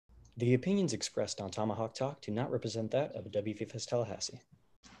The opinions expressed on Tomahawk Talk do not represent that of WVFS Tallahassee.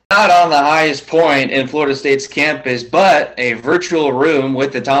 Not on the highest point in Florida State's campus, but a virtual room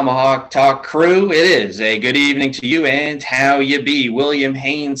with the Tomahawk Talk crew. It is a good evening to you and how you be. William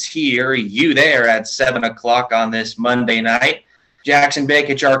Haynes here, you there at 7 o'clock on this Monday night. Jackson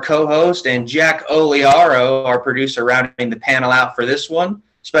Bakich, our co-host, and Jack Oliaro, our producer, rounding the panel out for this one.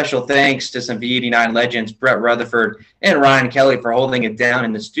 Special thanks to some V89 legends, Brett Rutherford and Ryan Kelly, for holding it down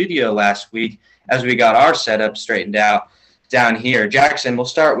in the studio last week as we got our setup straightened out down here. Jackson, we'll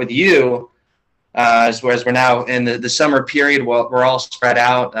start with you as we're now in the summer period. We're all spread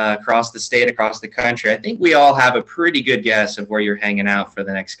out across the state, across the country. I think we all have a pretty good guess of where you're hanging out for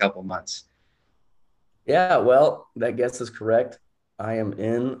the next couple months. Yeah, well, that guess is correct. I am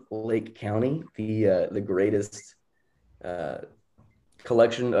in Lake County, the greatest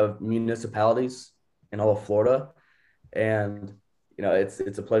collection of municipalities in all of Florida. And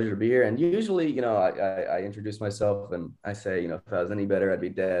it's a pleasure to be here. And usually, I introduce myself and I say, if I was any better, I'd be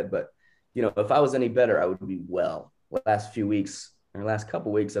dead. But, if I was any better, I would be well. Last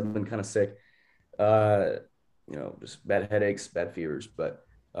couple weeks, I've been kind of sick. Just bad headaches, bad fevers. But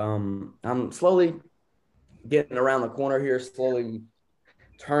I'm slowly getting around the corner here, slowly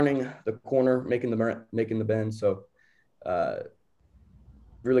turning the corner, making the bend. So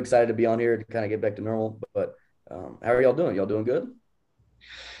really excited to be on here to kind of get back to normal. But how are y'all doing? Y'all doing good?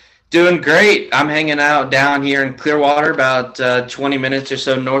 Doing great. I'm hanging out down here in Clearwater, about 20 minutes or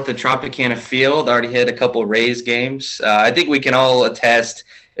so north of Tropicana Field. Already hit a couple Rays games. I think we can all attest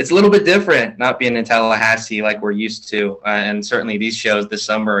it's a little bit different not being in Tallahassee like we're used to. And certainly these shows this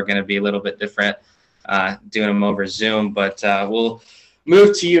summer are going to be a little bit different doing them over Zoom. But we'll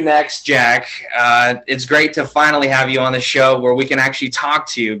move to you next, Jack. It's great to finally have you on the show where we can actually talk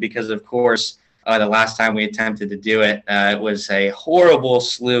to you because, of course, the last time we attempted to do it, it was a horrible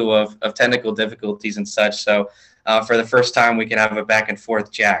slew of technical difficulties and such. So for the first time, we can have a back and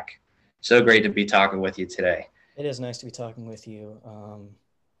forth, Jack. So great to be talking with you today. It is nice to be talking with you.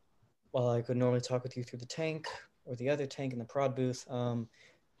 While I could normally talk with you through the tank or the other tank in the prod booth,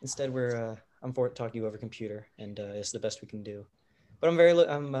 instead I'm forward to talk to you over computer, and it's the best we can do. But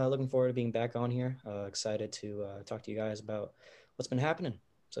I'm looking forward to being back on here. Excited to talk to you guys about what's been happening.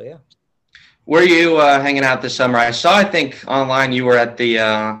 So yeah. Where are you hanging out this summer? I think online you were at the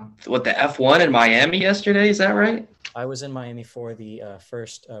F1 in Miami yesterday. Is that right? I was in Miami for the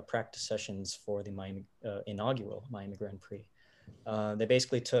first practice sessions for the inaugural Miami Grand Prix. They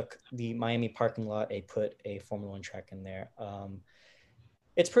basically took the Miami parking lot, put a Formula One track in there.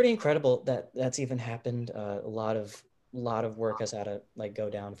 It's pretty incredible that that's even happened. A lot of work has had to go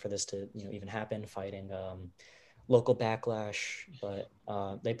down for this to even happen, fighting local backlash, but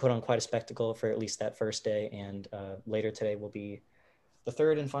they put on quite a spectacle for at least that first day, and later today will be the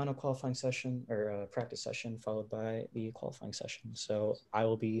third and final qualifying session or practice session, followed by the qualifying session. So I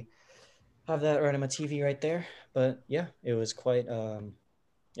will have that right on my TV right there. But yeah, it was it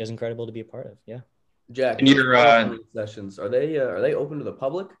was incredible to be a part of. Yeah. Jack, and your sessions, are they open to the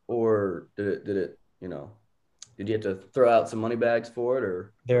public, or did it did you have to throw out some money bags for it,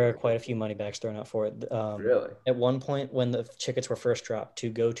 or? There are quite a few money bags thrown out for it. Really? At one point, when the tickets were first dropped, to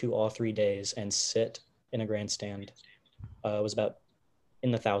go to all 3 days and sit in a grandstand was about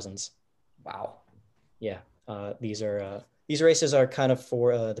in the thousands. Wow. Yeah. These races are kind of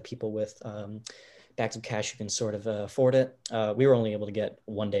for the people with bags of cash who can sort of afford it. We were only able to get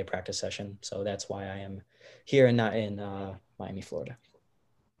 1 day practice session, so that's why I am here and not in Miami, Florida.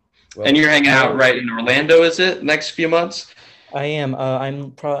 Well, and you're hanging out right in Orlando, is it, next few months? I am.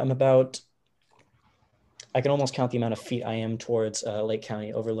 I'm about, I can almost count the amount of feet I am towards Lake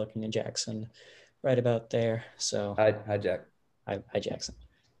County, overlooking in Jackson, right about there. So Hi, Jack. Hi, Jackson.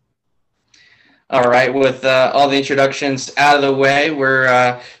 All right, with all the introductions out of the way,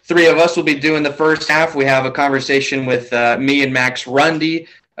 we're three of us will be doing the first half. We have a conversation with me and Max Rundy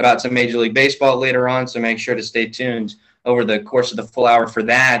about some Major League Baseball later on, so make sure to stay tuned over the course of the full hour for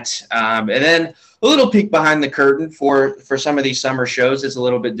that. And then a little peek behind the curtain for some of these summer shows is a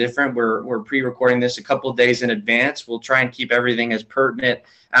little bit different. We're pre-recording this a couple of days in advance. We'll try and keep everything as pertinent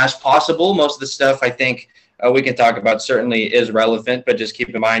as possible. Most of the stuff I think we can talk about certainly is relevant, but just keep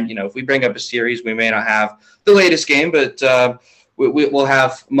in mind, if we bring up a series, we may not have the latest game, but we'll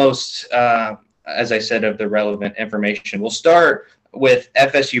have most, as I said, of the relevant information. We'll start with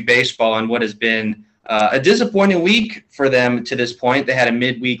FSU baseball and what has been a disappointing week for them to this point. They had a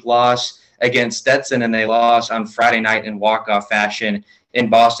midweek loss against Stetson, and they lost on Friday night in walk-off fashion in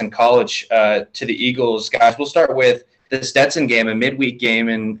Boston College to the Eagles. Guys, we'll start with the Stetson game, a midweek game,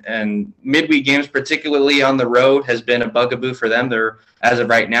 and midweek games, particularly on the road, has been a bugaboo for them. They're, as of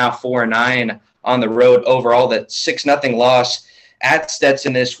right now, 4-9 on the road overall. That 6-0 loss at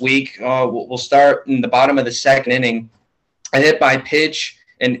Stetson this week. We'll start in the bottom of the second inning. A hit by pitch,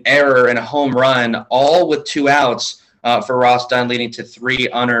 an error, and a home run, all with 2 outs for Ross Dunn, leading to 3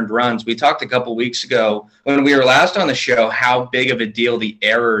 unearned runs. We talked a couple weeks ago when we were last on the show how big of a deal the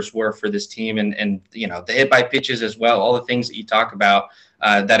errors were for this team, and you know, the hit by pitches as well, all the things that you talk about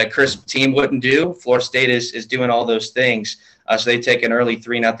that a crisp team wouldn't do. Florida State is doing all those things. So they take an early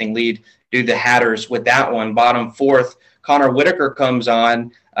 3-0 lead due to the Hatters with that one. Bottom fourth, Connor Whitaker comes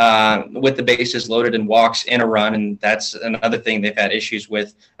on with the bases loaded and walks in a run, and that's another thing they've had issues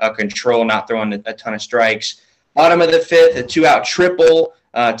with, control, not throwing a ton of strikes. Bottom of the fifth, a 2-out triple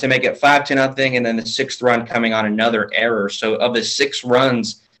to make it 5-0, and then the 6th run coming on another error. So of the 6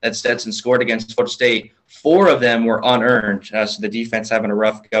 runs that Stetson scored against Florida State, 4 of them were unearned. So the defense having a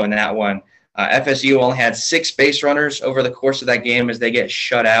rough go in that one. FSU only had 6 base runners over the course of that game as they get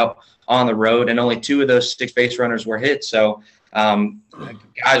shut out on the road, and only 2 of those 6 base runners were hit. So,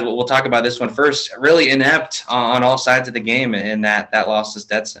 guys, we'll talk about this one first. Really inept on all sides of the game in that loss to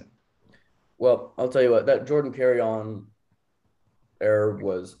Stetson. Well, I'll tell you what, that Jordan Carry-On error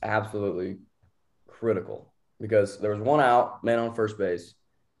was absolutely critical because there was 1 out, man on first base.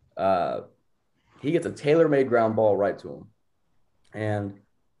 He gets a tailor-made ground ball right to him. And,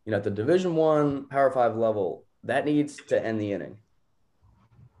 you know, at the Division I Power 5 level, that needs to end the inning.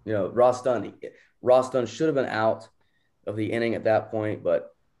 You know, Ross Dunn should have been out of the inning at that point,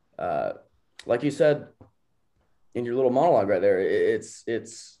 but like you said in your little monologue right there, it's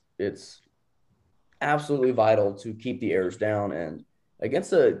absolutely vital to keep the errors down. And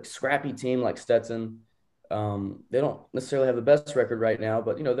against a scrappy team like Stetson, they don't necessarily have the best record right now,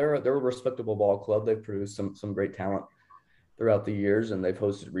 but you know, they're a respectable ball club. They've produced some great talent throughout the years, and they've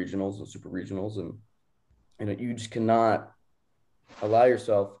hosted regionals and super regionals, and you know, you just cannot allow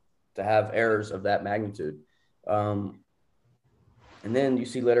yourself to have errors of that magnitude. And then you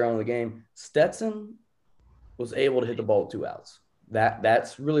see later on in the game, Stetson was able to hit the ball with 2 outs.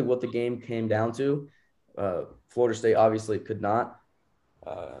 That's really what the game came down to. Florida State obviously could not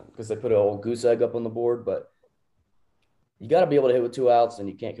because they put an old goose egg up on the board, but you got to be able to hit with 2 outs and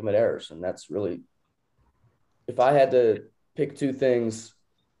you can't commit errors. And that's really, if I had to pick 2 things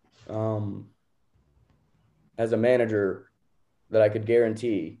as a manager that I could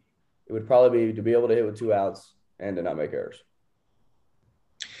guarantee, it would probably be to be able to hit with 2 outs and to not make errors.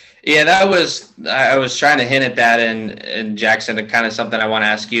 Yeah, I was trying to hint at that in Jackson, and kind of something I want to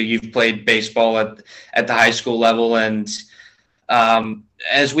ask you. You've played baseball at the high school level, and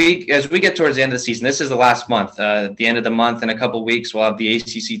as we get towards the end of the season, this is the last month. At the end of the month, in a couple of weeks, we'll have the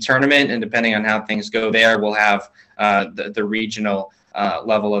ACC tournament, and depending on how things go there, we'll have the regional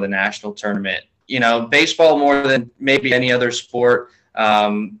level of the national tournament. You know, baseball more than maybe any other sport.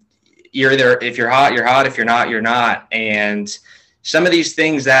 You're either, if you're hot, you're hot. If you're not, you're not. And some of these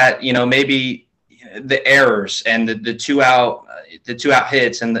things that, you know, maybe the errors and the 2-out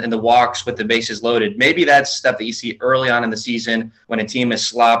hits and the walks with the bases loaded, maybe that's stuff that you see early on in the season when a team is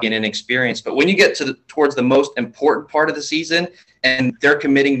sloppy and inexperienced. But when you get towards the most important part of the season and they're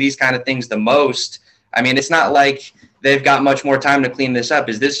committing these kind of things the most, I mean, it's not like they've got much more time to clean this up.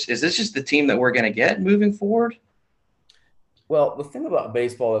 Is this just the team that we're going to get moving forward? Well, the thing about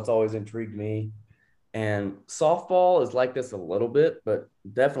baseball that's always intrigued me, and softball is like this a little bit, but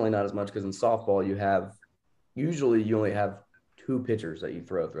definitely not as much, because in softball you only have 2 pitchers that you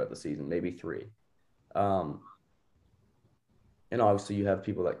throw throughout the season, maybe 3. And obviously you have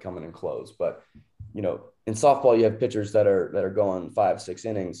people that come in and close, but you know, in softball you have pitchers that are going 5-6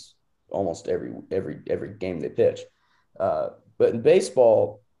 innings almost every game they pitch. But in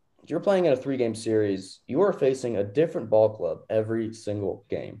baseball, if you're playing in a 3-game series, you are facing a different ball club every single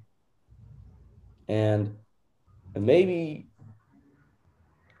game. And maybe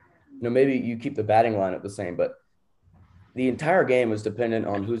you keep the batting lineup the same, but the entire game is dependent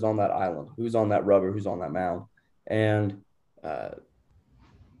on who's on that island, who's on that rubber, who's on that mound. And,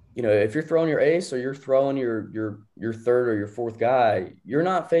 you know, if you're throwing your ace or you're throwing your 3rd or your 4th guy, you're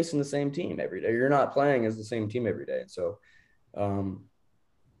not facing the same team every day. You're not playing as the same team every day. And so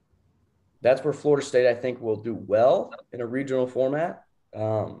that's where Florida State, I think, will do well in a regional format.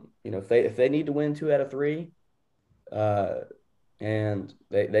 You know, if they need to win 2 out of 3, and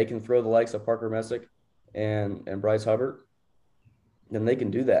they can throw the likes of Parker Messick and Bryce Hubbard, then they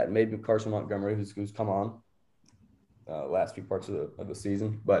can do that. Maybe Carson Montgomery, who's come on last few parts of the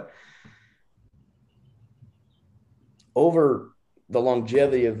season. But over the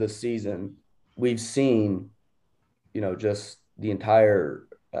longevity of the season, we've seen just the entire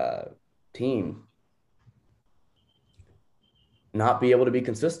team not be able to be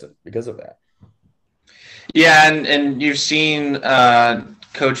consistent because of that. Yeah, and you've seen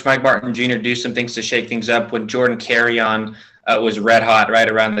Coach Mike Martin Jr. do some things to shake things up. When Jordan Carrion was red hot right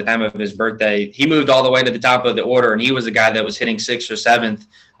around the time of his birthday, he moved all the way to the top of the order, and he was a guy that was hitting 6th or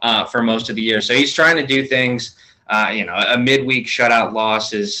 7th for most of the year. So he's trying to do things. A midweek shutout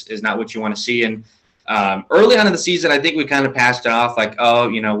loss is not what you want to see. And early on in the season, I think we kind of passed it off like,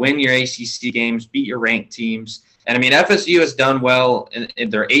 win your ACC games, beat your ranked teams. And I mean, FSU has done well in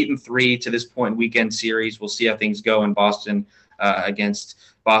their 8-3 to this point weekend series. We'll see how things go in Boston against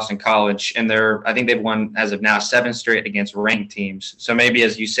Boston College. And I think they've won as of now 7 straight against ranked teams. So maybe,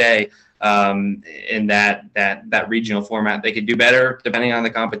 as you say, in that regional format, they could do better depending on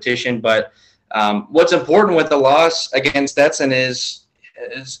the competition. But what's important with the loss against Stetson is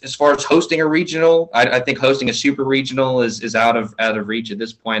as far as hosting a regional, I think hosting a super regional is out of reach at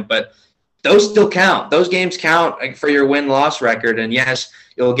this point. But those still count. Those games count for your win-loss record. And yes,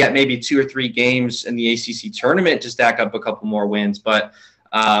 you'll get maybe 2 or 3 games in the ACC tournament to stack up a couple more wins. But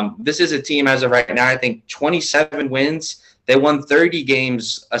this is a team as of right now, I think 27 wins. They won 30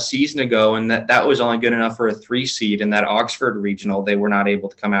 games a season ago, and that was only good enough for a 3 seed in that Oxford regional they were not able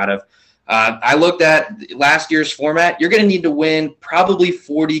to come out of. I looked at last year's format. You're going to need to win probably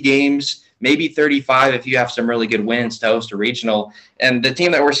 40 games, maybe 35 if you have some really good wins to host a regional. And the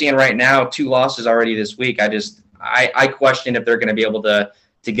team that we're seeing right now, 2 losses already this week, I question if they're going to be able to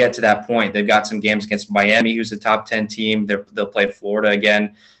get to that point. They've got some games against Miami, who's a top 10 team. They'll play Florida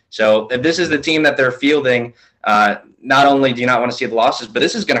again. So if this is the team that they're fielding, not only do you not want to see the losses, but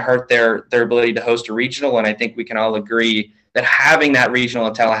this is going to hurt their ability to host a regional. And I think we can all agree that having that regional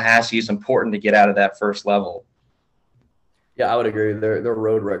in Tallahassee is important to get out of that first level. Yeah, I would agree. Their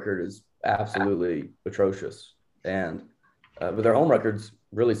road record is absolutely atrocious, and but their home record's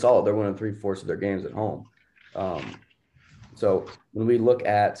really solid. They're winning 3/4 of their games at home. So when we look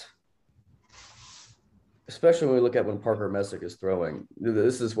at, especially when we look at when Parker Messick is throwing,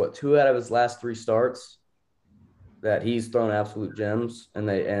 this is what 2 out of his last 3 starts that he's thrown absolute gems, and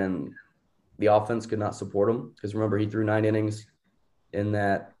the offense could not support him because remember he threw 9 innings in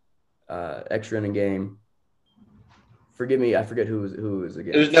that extra inning game. Forgive me, I forget who was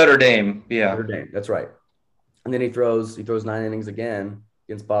against. It was Notre Dame. Yeah, Notre Dame. That's right. And then he throws 9 innings again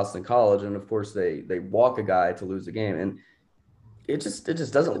against Boston College, and of course they walk a guy to lose the game, and it just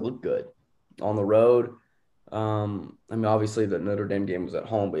doesn't look good on the road. I mean, obviously the Notre Dame game was at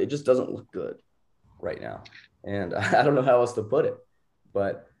home, but it just doesn't look good right now, and I don't know how else to put it.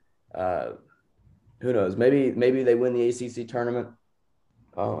 But who knows? Maybe they win the ACC tournament.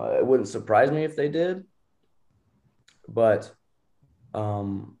 It wouldn't surprise me if they did. But,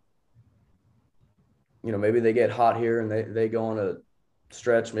 maybe they get hot here and they go on a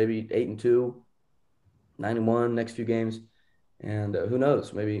stretch, maybe 8-2, 9-1 next few games. And who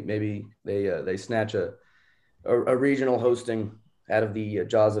knows? Maybe they snatch a regional hosting out of the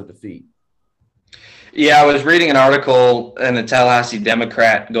jaws of defeat. Yeah, I was reading an article in the Tallahassee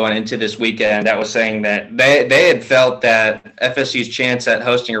Democrat going into this weekend that was saying that they had felt that FSU's chance at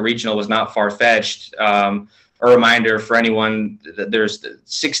hosting a regional was not far-fetched. A reminder for anyone that there's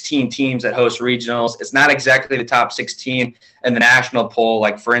 16 teams that host regionals. It's not exactly the top 16 in the national poll.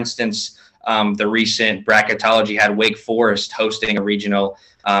 Like, for instance, the recent bracketology had Wake Forest hosting a regional,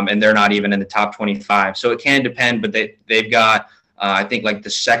 and they're not even in the top 25. So it can depend, but they've got, I think, like the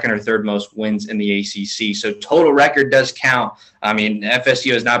 2nd or 3rd most wins in the ACC. So total record does count. I mean,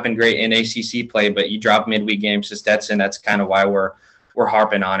 FSU has not been great in ACC play, but you drop midweek games to Stetson. That's kind of why we're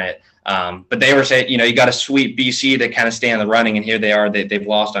harping on it. But they were saying, you got to sweep BC to kind of stay in the running, and here they are. They've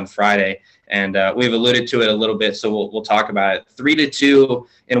lost on Friday, and we've alluded to it a little bit, so we'll talk about it. 3-2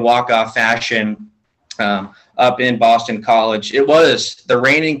 in walk-off fashion up in Boston College. It was the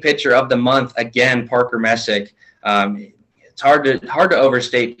reigning pitcher of the month again, Parker Messick. It's hard to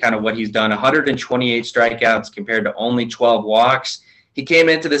overstate kind of what he's done. 128 strikeouts compared to only 12 walks. He came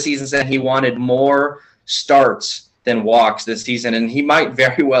into the season saying he wanted more starts than walks this season, and he might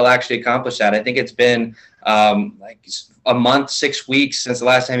very well actually accomplish that. I think it's been like a month, 6 weeks since the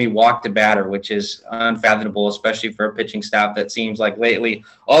last time he walked a batter, which is unfathomable, especially for a pitching staff that seems like lately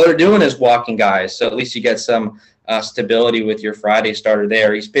all they're doing is walking guys. So at least you get some stability with your Friday starter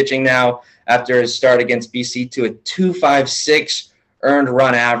there. He's pitching now after his start against BC to a 2.56 earned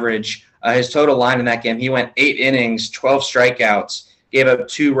run average. His total line in that game, he went 8 innings, 12 strikeouts, gave up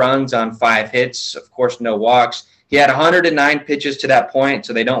 2 runs on 5 hits, of course, no walks. He had 109 pitches to that point,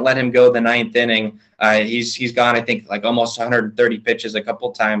 so they don't let him go the 9th inning. He's gone, I think, like almost 130 pitches a couple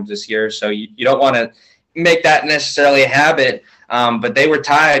times this year. So you don't want to make that necessarily a habit. But they were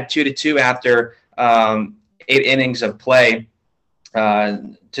tied 2-2 after 8 innings of play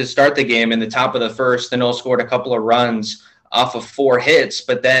to start the game. In the top of the first, the Noles scored a couple of runs off of 4 hits,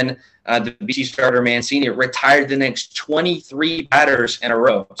 but then the BC starter Mancini retired the next 23 batters in a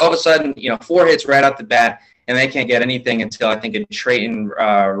row. All of a sudden, 4 hits right off the bat, and they can't get anything until I think a Trayton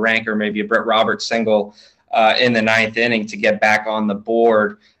Rank or maybe a Brett Roberts single in the 9th inning to get back on the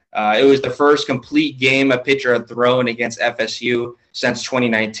board. It was the first complete game a pitcher had thrown against FSU since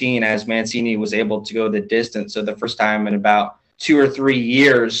 2019, as Mancini was able to go the distance. So the first time in about 2 or 3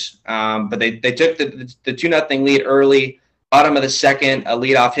 years. But they took the 2-0 lead early. Bottom of the second, a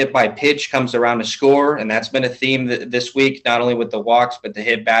leadoff hit by pitch comes around to score, and that's been a theme this week, not only with the walks, but the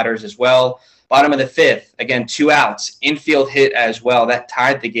hit batters as well. Bottom of the 5th, again, 2 outs, infield hit as well. That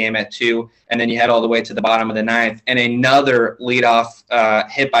tied the game at 2, and then you head all the way to the bottom of the 9th, and another leadoff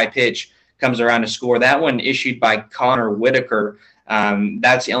hit by pitch comes around to score. That one issued by Connor Whitaker.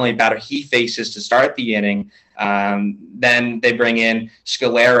 That's the only batter he faces to start the inning. Then they bring in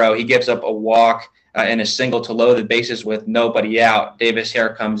Scalero. He gives up a walk and a single to load the bases with nobody out. Davis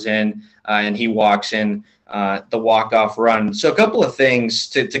Hare comes in and he walks in the walk-off run. So a couple of things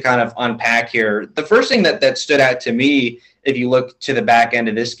to kind of unpack here. The first thing that stood out to me, if you look to the back end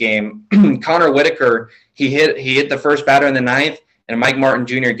of this game, Connor Whitaker, he hit the first batter in the 9th, and Mike Martin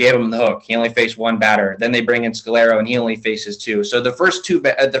Jr. gave him the hook. He only faced 1 batter. Then they bring in Scalero, and he only faces 2. So the first two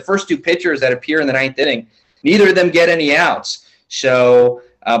pitchers that appear in the 9th inning, neither of them get any outs. So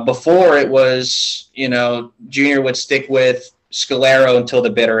before it was, Junior would stick with Scalero until the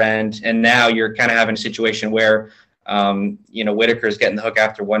bitter end, and now you're kind of having a situation where, Whitaker is getting the hook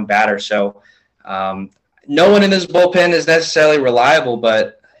after 1 batter. So no one in this bullpen is necessarily reliable,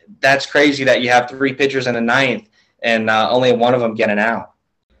 but that's crazy that you have 3 pitchers in the 9th and only one of them getting out.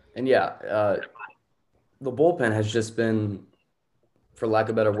 And the bullpen has just been, for lack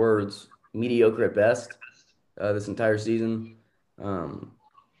of better words, mediocre at best this entire season.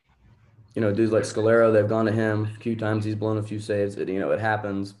 Dudes like Scalero, they've gone to him a few times. He's blown a few saves. It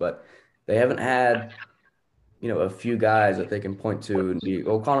happens, but they haven't had, a few guys that they can point to and be,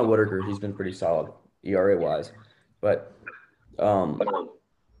 Connor Whitaker, he's been pretty solid ERA-wise, but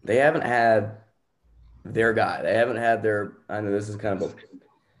they haven't had their guy. They haven't had their, I know this is kind of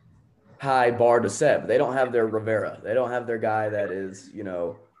a high bar to set, but they don't have their Rivera. They don't have their guy that is,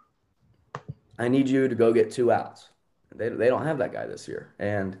 I need you to go get 2 outs. They don't have that guy this year.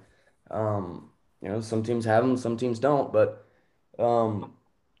 And, some teams have them, some teams don't, but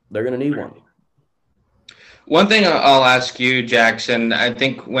they're going to need one. One thing I'll ask you, Jackson, I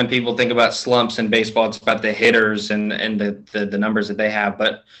think when people think about slumps in baseball, it's about the hitters and the numbers that they have.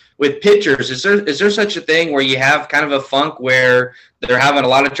 But with pitchers, is there such a thing where you have kind of a funk where they're having a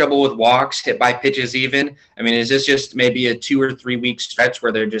lot of trouble with walks, hit by pitches even? I mean, is this just maybe a 2 or 3 week stretch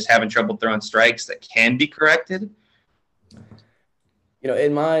where they're just having trouble throwing strikes that can be corrected?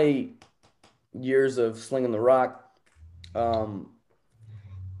 In my years of slinging the rock,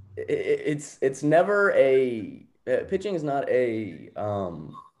 it's never pitching is not a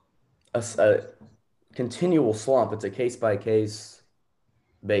continual slump. It's a case by case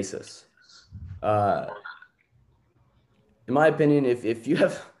basis. In my opinion, if you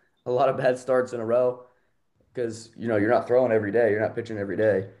have a lot of bad starts in a row, because you're not throwing every day, you're not pitching every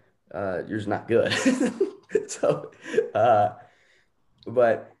day, you're just not good. So,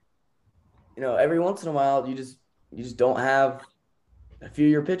 but every once in a while, you just don't have a few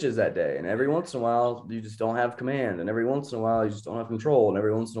of your pitches that day, and every once in a while, you just don't have command, and every once in a while, you just don't have control, and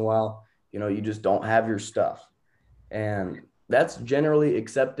every once in a while, you just don't have your stuff, and that's generally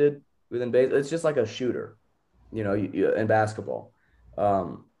accepted within baseball. It's just like a shooter, in basketball.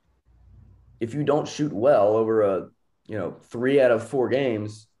 If you don't shoot well over 3 out of 4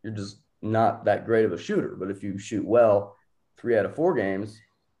 games, you're just not that great of a shooter. But if you shoot well 3 out of 4 games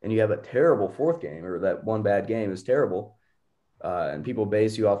and you have a terrible 4th game, or that one bad game is terrible, and people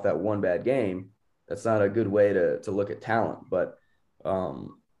base you off that one bad game, that's not a good way to look at talent. But,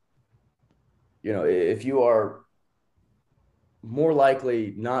 if you are more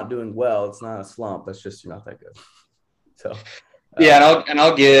likely not doing well, it's not a slump. That's just, you're not that good. So, yeah,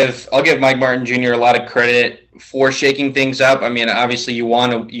 I'll give Mike Martin Jr. a lot of credit for shaking things up. I mean, obviously you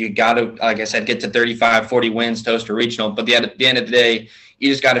got to, like I said, get to 35, 40 wins, toast a regional. But at the end of the day, you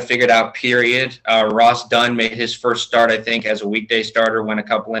just got to figure it out, period. Ross Dunn made his first start, I think, as a weekday starter, went a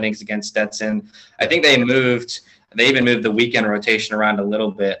couple innings against Stetson. I think they even moved the weekend rotation around a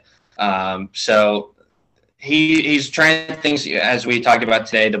little bit. So he's trying things, as we talked about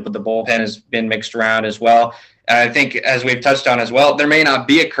today. The bullpen has been mixed around as well. I think, as we've touched on as well, there may not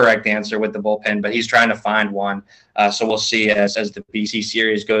be a correct answer with the bullpen, but he's trying to find one. So we'll see as the BC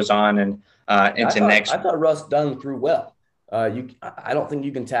series goes on and into next. I thought Russ Dunn threw well. I don't think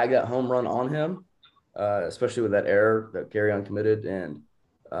you can tag that home run on him, especially with that error that Carrion committed. And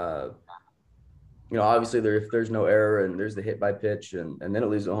obviously if there's no error and there's the hit by pitch and then it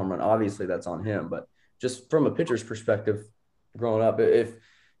leaves a home run, obviously that's on him. But just from a pitcher's perspective, growing up, if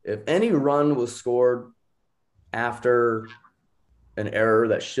any run was scored after an error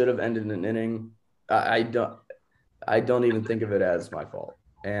that should have ended an inning, I don't even think of it as my fault.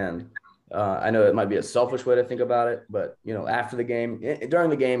 And I know it might be a selfish way to think about it, but after the game, during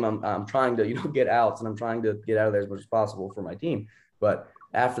the game, I'm trying to get outs and I'm trying to get out of there as much as possible for my team. But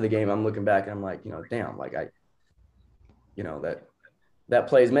after the game, I'm looking back and I'm like, damn, like that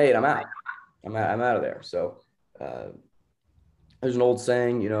play's made. I'm out. I'm out of there. So there's an old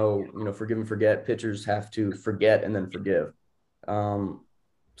saying, forgive and forget. Pitchers have to forget and then forgive.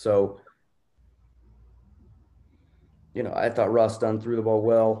 So I thought Russ Dunn threw the ball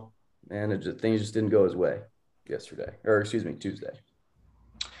well, and things just didn't go his way Tuesday.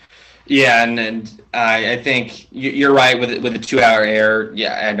 Yeah, and I think you're right with a 2-hour error.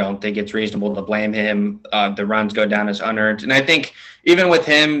 Yeah, I don't think it's reasonable to blame him. The runs go down as unearned, and I think even with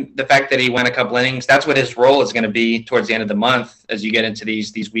him, the fact that he went a couple innings, that's what his role is going to be towards the end of the month as you get into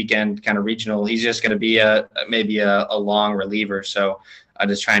these weekend kind of regional. He's just going to be maybe a long reliever. So I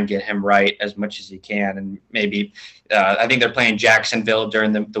just try and get him right as much as he can, and maybe I think they're playing Jacksonville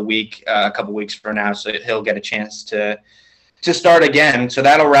during the week a couple weeks from now, so he'll get a chance to start again. So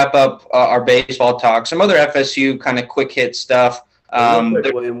that'll wrap up our baseball talk. Some other FSU kind of quick hit stuff.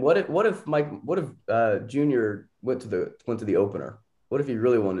 William, what if Junior went to the opener? What if he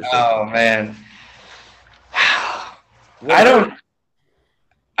really wanted to? Oh man, I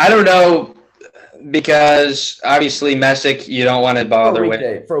don't know, because obviously Messick, you don't want to bother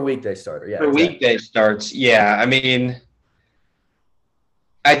with for a weekday starter. Yeah, for weekday starts. Yeah, I mean,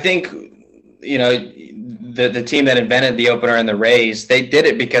 I think the team that invented the opener and the Rays, they did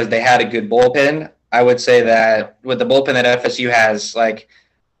it because they had a good bullpen. I would say that with the bullpen that FSU has, like,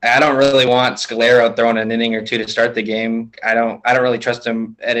 I don't really want Scalero throwing an inning or two to start the game. I don't really trust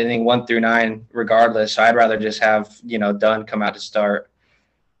him at inning 1 through 9 regardless. So I'd rather just have, Dunn come out to start.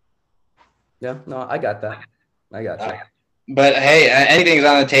 Yeah, no, I got that. I got you. But hey, anything's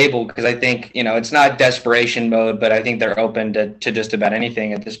on the table, because I think, it's not desperation mode, but I think they're open to just about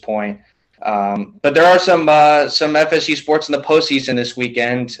anything at this point. But there are some FSU sports in the postseason this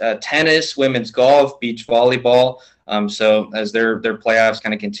weekend: tennis, women's golf, beach volleyball. So as their playoffs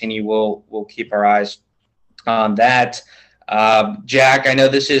kind of continue, we'll keep our eyes on that. Jack, I know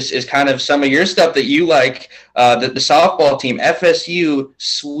this is kind of some of your stuff that you like. The softball team, FSU,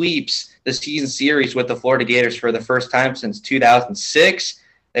 sweeps the season series with the Florida Gators for the first time since 2006.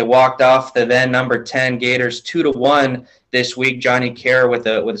 They walked off the then number 10 Gators 2-1 this week. Johnny Kerr with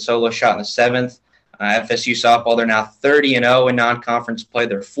a solo shot in the 7th. FSU softball, they're now 30-0 in non-conference play.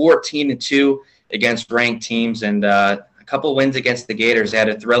 They're 14-2 against ranked teams, and a couple wins against the Gators. They had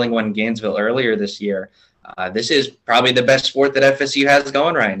a thrilling one in Gainesville earlier this year. This is probably the best sport that FSU has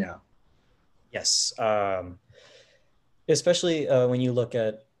going right now. Yes, especially when you look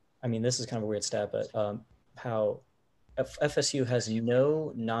at, this is kind of a weird stat, but how FSU has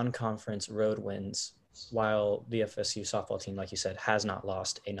no non-conference road wins, while the FSU softball team, like you said, has not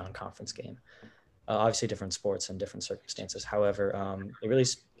lost a non-conference game. Obviously, different sports and different circumstances. However,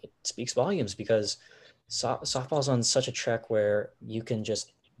 it speaks volumes, because softball's on such a trek where you can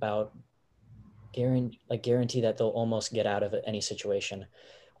just about guarantee that they'll almost get out of any situation.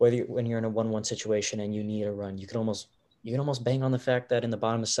 When you're in a 1-1 situation and you need a run, you can almost bang on the fact that in the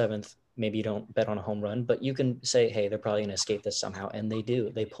bottom of 7th, maybe you don't bet on a home run, but you can say, hey, they're probably going to escape this somehow. And they do.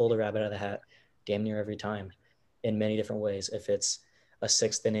 They pull the rabbit out of the hat damn near every time in many different ways. If it's a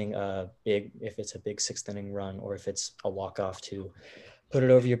 6th inning, if it's a big 6th inning run, or if it's a walk-off to put it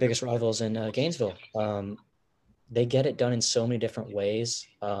over your biggest rivals in Gainesville. They get it done in so many different ways.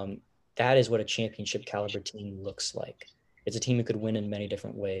 That is what a championship caliber team looks like. It's a team who could win in many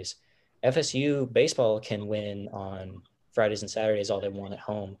different ways. FSU baseball can win on Fridays and Saturdays all they want at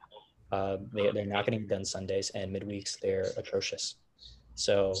home. They're not getting done Sundays, and midweeks they're atrocious.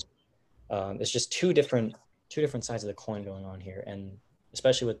 So it's just two different sides of the coin going on here, and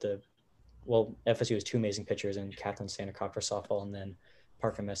especially with FSU has 2 amazing pitchers, and Kathleen Standercock for softball, and then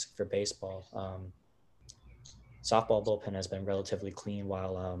Parker Messick for baseball. Softball bullpen has been relatively clean,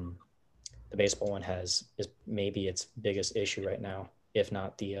 while the baseball one is maybe its biggest issue right now, if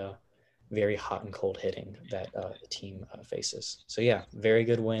not the very hot and cold hitting that the team faces. So yeah, very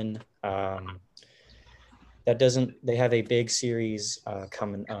good win. that doesn't. They have a big series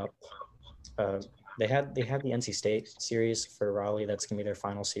coming up. They had the NC State series for Raleigh. That's gonna be their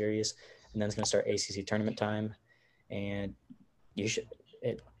final series, and then it's gonna start ACC tournament time. And you should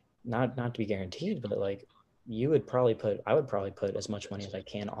it not to be guaranteed, but like I would probably put as much money as I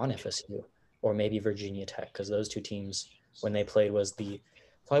can on FSU or maybe Virginia Tech, because those two teams when they played was probably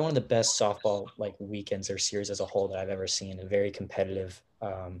one of the best softball like weekends or series as a whole that I've ever seen, and very competitive,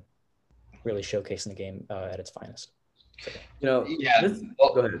 really showcasing the game at its finest. So,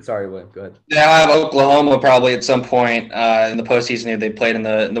 Go ahead. Sorry, William. Go ahead. They'll have Oklahoma probably at some point in the postseason here. They played in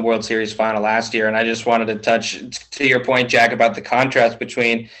the World Series final last year, and I just wanted to touch to your point, Jack, about the contrast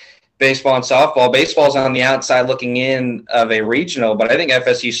between baseball and softball. Baseball's on the outside looking in of a regional, but I think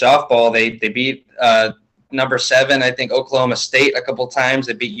FSU softball, they beat number 7, I think Oklahoma State a couple times.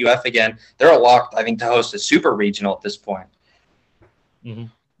 They beat UF again. They're locked, I think, to host a super regional at this point. Mm-hmm.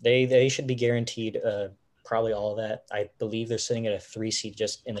 They should be guaranteed probably all of that. I believe they're sitting at a 3 seed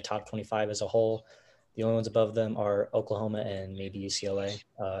just in the top 25 as a whole. The only ones above them are Oklahoma and maybe UCLA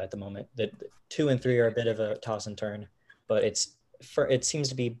at the moment. The 2 and 3 are a bit of a toss and turn, but it seems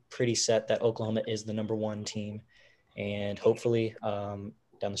to be pretty set that Oklahoma is the number 1 team, and hopefully down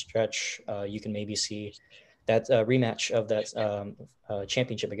the stretch you can maybe see that rematch of that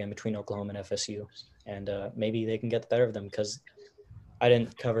championship again between Oklahoma and FSU, and maybe they can get the better of them, because I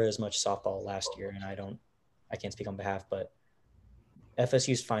didn't cover as much softball last year, and I can't speak on behalf, but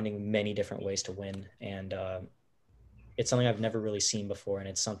FSU's finding many different ways to win, and it's something I've never really seen before, and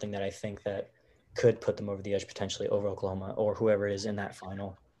it's something that I think that could put them over the edge potentially over Oklahoma or whoever is in that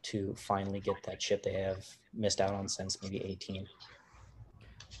final to finally get that chip they have missed out on since maybe 18.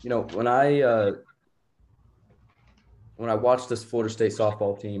 When I watch this Florida State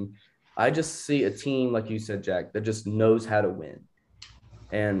softball team, I just see a team, like you said, Jack, that just knows how to win.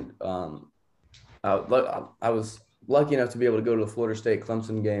 And I was lucky enough to be able to go to the Florida State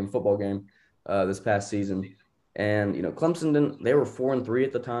Clemson football game this past season. And, Clemson they were 4-3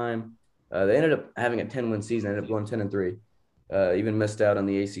 at the time. They ended up having a 10-win season, ended up going 10-3, even missed out on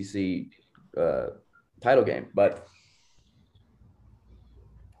the ACC title game. But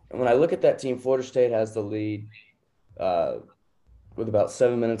when I look at that team, Florida State has the lead with about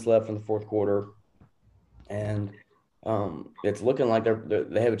 7 minutes left in the fourth quarter. And it's looking like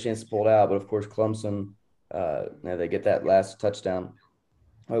they have a chance to pull it out. But, of course, Clemson, they get that last touchdown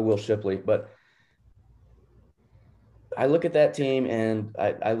by Will Shipley. But I look at that team, and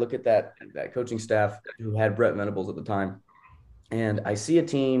I look at that coaching staff who had Brett Venables at the time, and I see a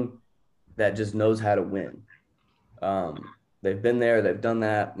team that just knows how to win. They've been there, they've done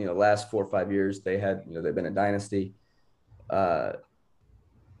that. Last 4 or 5 years, they've been a dynasty, and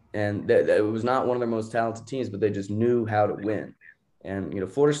it was not one of their most talented teams, but they just knew how to win.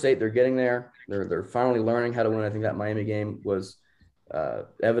 And Florida State, they're getting there. They're finally learning how to win. I think that Miami game was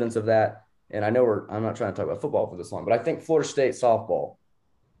evidence of that. And I know I'm not trying to talk about football for this long, but I think Florida State softball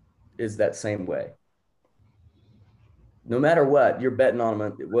is that same way. No matter what, you're betting on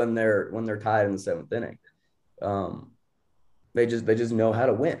them when they're tied in the 7th inning. They just know how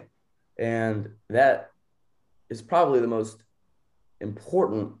to win, and that is probably the most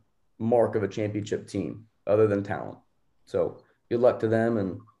important mark of a championship team, other than talent. So good luck to them,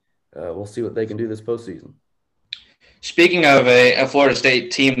 and we'll see what they can do this postseason. Speaking of a Florida State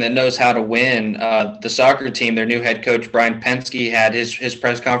team that knows how to win, the soccer team, their new head coach, Brian Penske, had his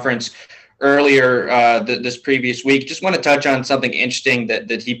press conference earlier this previous week. Just want to touch on something interesting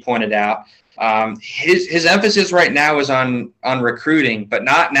that he pointed out. His emphasis right now is on recruiting, but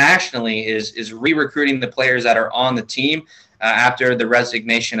not nationally, is re-recruiting the players that are on the team after the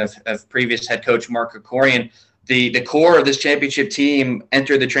resignation of previous head coach Mark Krikorian. The core of this championship team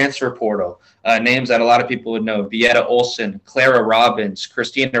entered the transfer portal. Names that a lot of people would know: Vieta Olson, Clara Robbins,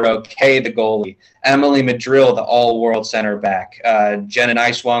 Christina Roque, the goalie, Emily Madrill, the all-world center back, Jenna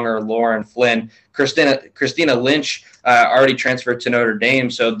Neiswanger, Lauren Flynn, Christina Lynch already transferred to Notre Dame.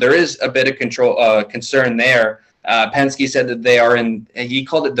 So there is a bit of concern there. Penske said that they are he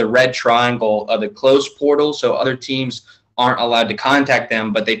called it the red triangle of the closed portal, so other teams aren't allowed to contact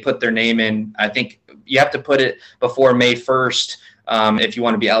them, but they put their name in. I think you have to put it before May 1st if you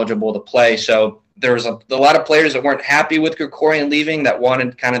want to be eligible to play. So there was a lot of players that weren't happy with Krikorian leaving, that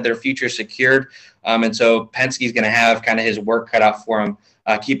wanted kind of their future secured. And so Penske's going to have kind of his work cut out for him,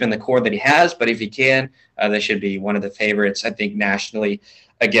 keeping the core that he has. But if he can, they should be one of the favorites, I think, nationally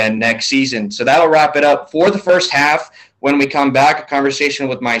again next season. So that'll wrap it up for the first half. When we come back, a conversation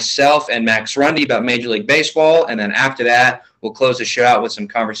with myself and Max Rundy about Major League Baseball. And then after that, we'll close the show out with some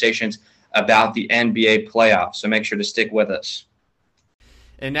conversations about the NBA playoffs. So make sure to stick with us.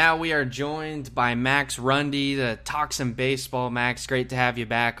 And now we are joined by Max Rundy to talk some baseball. Max, great to have you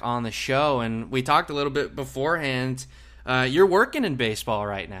back on the show. And we talked a little bit beforehand. You're working in baseball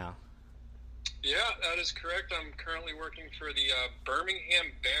right now. Yeah, that is correct. I'm currently working for the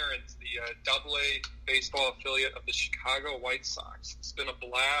Birmingham Barons, the AA baseball affiliate of the Chicago White Sox. It's been a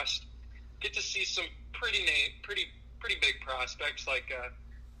blast. Get to see some pretty big prospects. Like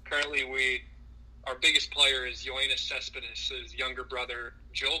currently, our biggest player is Yoenis Cespedes' younger brother,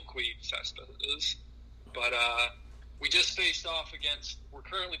 Joaquin Cespedes. But we just faced off against. We're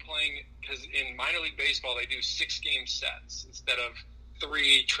currently playing because in minor league baseball they do 6-game sets instead of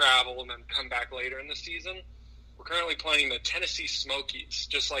 3 travel and then come back later in the season. We're currently playing the Tennessee Smokies,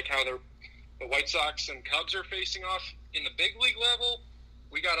 just like how the White Sox and Cubs are facing off in the big league level.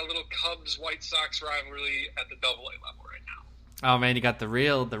 We got a little Cubs-White Sox rivalry at the AA level right now. Oh man, you got the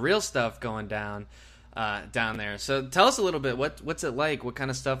real stuff going down there. So tell us a little bit. What's it like? What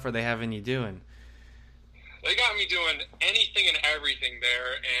kind of stuff are they having you doing? They got me doing anything and everything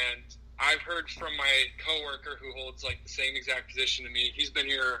there, and I've heard from my coworker who holds like the same exact position to me. He's been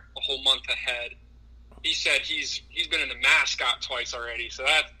here a whole month ahead. He said he's been in the mascot twice already. So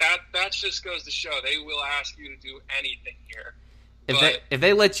that just goes to show they will ask you to do anything here. If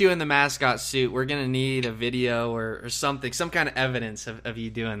they let you in the mascot suit, we're gonna need a video or something, some kind of evidence of you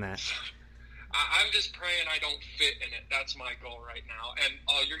doing that. I'm just praying I don't fit in it. That's my goal right now.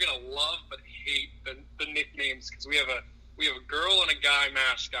 And you're gonna love but hate the nicknames because we have a girl and a guy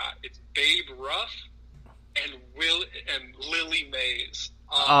mascot. It's Babe Ruff and Lily Mays.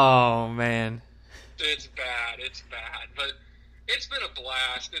 Oh man, it's bad. But it's been a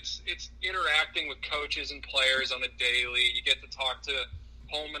blast. It's interacting with coaches and players on a daily. You get to talk to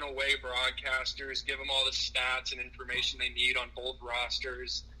home and away broadcasters, give them all the stats and information they need on both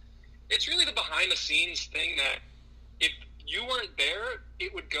rosters. It's really the behind-the-scenes thing that if you weren't there,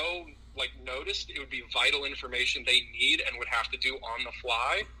 it would go noticed. It would be vital information they need and would have to do on the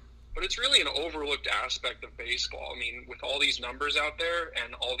fly. But it's really an overlooked aspect of baseball. I mean, with all these numbers out there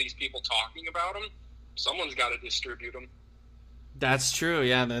and all these people talking about them, someone's got to distribute them. That's true,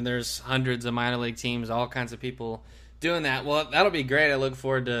 yeah. Then there's hundreds of minor league teams, all kinds of people doing that. Well, that'll be great. I look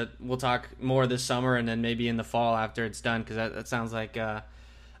forward to. We'll talk more this summer and then maybe in the fall after it's done because that sounds like a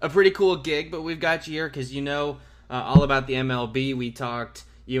pretty cool gig. But we've got you here because you know all about the MLB. We talked,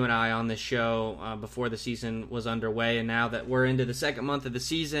 you and I, on the show before the season was underway, and now that we're into the second month of the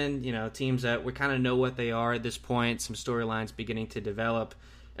season, you know, teams that we kind of know what they are at this point. Some storylines beginning to develop,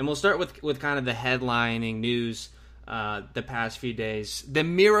 and we'll start with kind of the headlining news. The past few days. The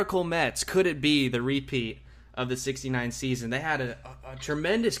Miracle Mets, could it be the repeat of the 69 season? They had a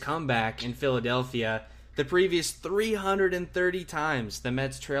tremendous comeback in Philadelphia. The previous 330 times the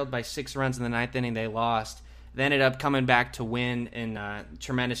Mets trailed by 6 runs in the 9th inning, they lost. They ended up coming back to win in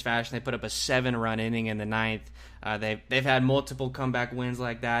tremendous fashion. They put up a 7-run inning in the 9th. They've had multiple comeback wins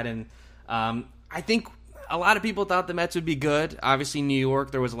like that, and I think a lot of people thought the Mets would be good. Obviously, New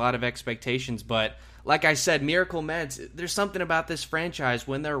York, there was a lot of expectations, but like I said, Miracle Mets, there's something about this franchise.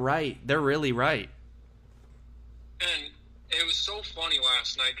 When they're right, they're really right. And it was so funny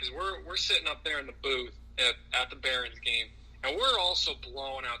last night because we're sitting up there in the booth at the Barons game, and we're also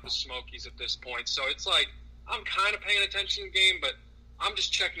blowing out the Smokies at this point. So it's like I'm kind of paying attention to the game, but I'm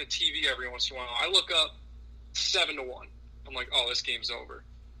just checking the TV every once in a while. I look up 7-1. I'm like, oh, this game's over.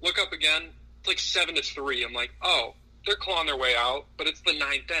 Look up again. It's like 7-3. I'm like, oh, they're clawing their way out, but it's the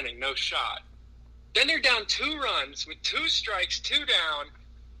 9th inning, no shot. Then they're down 2 runs with 2 strikes, 2 down,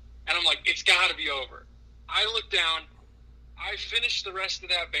 and I'm like, it's got to be over. I look down, I finish the rest of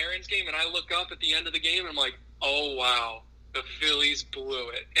that Barons game, and I look up at the end of the game, and I'm like, oh, wow, the Phillies blew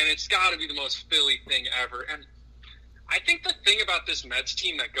it. And it's got to be the most Philly thing ever. And I think the thing about this Mets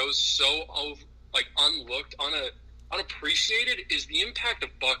team that goes so unlooked, unappreciated is the impact of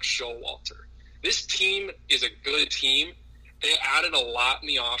Buck Showalter. This team is a good team. They added a lot in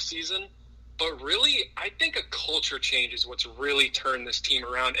the offseason. But really, I think a culture change is what's really turned this team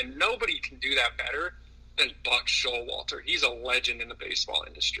around, and nobody can do that better than Buck Showalter. He's a legend in the baseball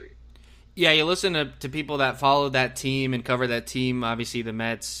industry. Yeah, you listen to people that follow that team and cover that team. Obviously, the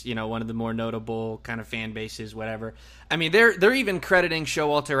Mets, you know, one of the more notable kind of fan bases, whatever. I mean, they're even crediting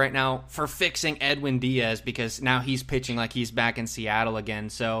Showalter right now for fixing Edwin Diaz because now he's pitching like he's back in Seattle again.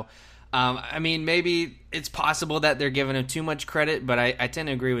 So, I mean, maybe it's possible that they're giving him too much credit, but I tend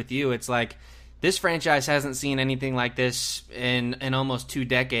to agree with you. It's like this franchise hasn't seen anything like this in almost 2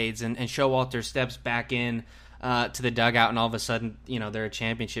 decades, and Showalter steps back in to the dugout, and all of a sudden, you know, they're a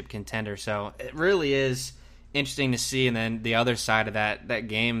championship contender. So it really is interesting to see. And then the other side of that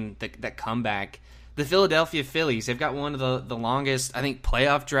game, that comeback, the Philadelphia Phillies. They've got one of the longest, I think,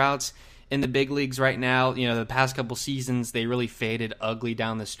 playoff droughts in the big leagues right now. You know, the past couple seasons, they really faded ugly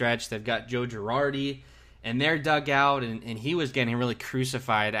down the stretch. They've got Joe Girardi in their dugout, and he was getting really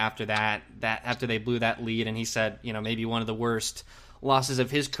crucified after that after they blew that lead, and he said, you know, maybe one of the worst losses of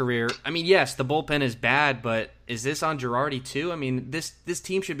his career. I mean, yes, the bullpen is bad, but is this on Girardi too? I mean, this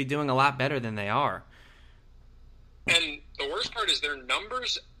team should be doing a lot better than they are. And the worst part is their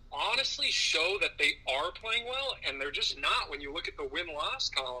numbers honestly show that they are playing well, and they're just not when you look at the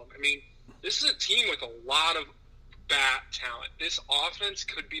win-loss column. I mean, this is a team with a lot of bat talent. This offense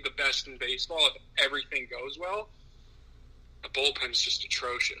could be the best in baseball if everything goes well. The bullpen's just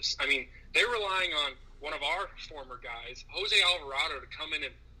atrocious. I mean, they're relying on one of our former guys, Jose Alvarado, to come in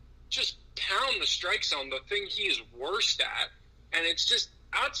and just pound the strike zone, the thing he is worst at. And it's just,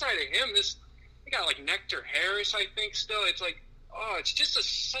 outside of him, they got like Nectar Harris, I think, still. It's like, it's just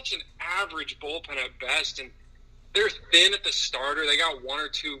such an average bullpen at best. And they're thin at the starter. They got one or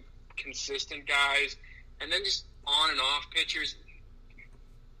two consistent guys. And then just on and off pitchers.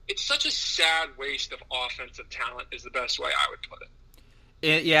 It's such a sad waste of offensive talent is the best way I would put it.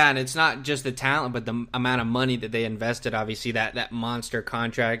 Yeah, and it's not just the talent, but the amount of money that they invested. Obviously, that monster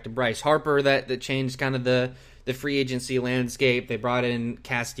contract, Bryce Harper, that changed kind of the free agency landscape. They brought in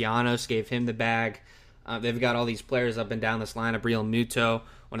Castellanos, gave him the bag. They've got all these players up and down this lineup. Real Muto,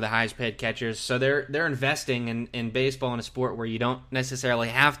 one of the highest paid catchers. So they're investing in baseball, in a sport where you don't necessarily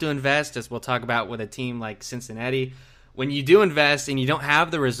have to invest, as we'll talk about with a team like Cincinnati. When you do invest and you don't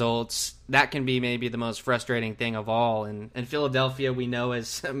have the results, that can be maybe the most frustrating thing of all. And Philadelphia, we know,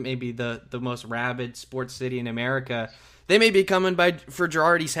 is maybe the most rabid sports city in America. They may be coming for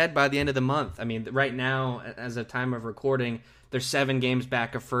Girardi's head by the end of the month. I mean, right now, as of time of recording, they're 7 games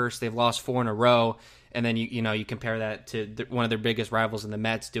back of first. They've lost 4 in a row. And then you compare that to one of their biggest rivals in the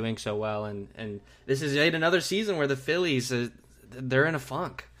Mets doing so well. And this is yet another season where the Phillies, they're in a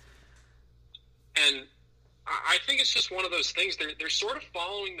funk. And I think it's just one of those things. They're sort of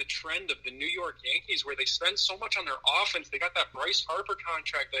following the trend of the New York Yankees, where they spend so much on their offense. They got that Bryce Harper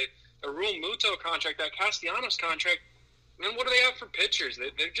contract, the Real Muto contract, that Castellanos contract. And then what do they have for pitchers?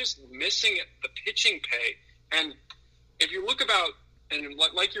 They're just missing the pitching pay. And if you look about, and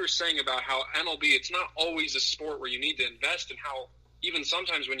like you were saying about how MLB, it's not always a sport where you need to invest, and how even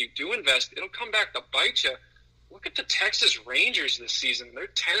sometimes when you do invest, it'll come back to bite you. Look at the Texas Rangers this season. They're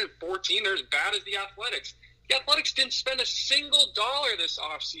 10-14. They're as bad as the Athletics. The Athletics didn't spend a single dollar this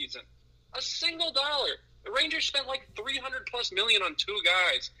offseason. A single dollar. The Rangers spent like $300+ million on 2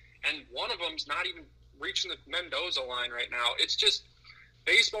 guys, and one of them's not even reaching the Mendoza line right now. It's just,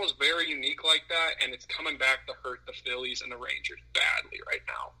 baseball is very unique like that, and it's coming back to hurt the Phillies and the Rangers badly right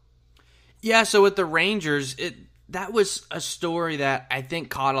now. Yeah, so with the Rangers, that was a story that I think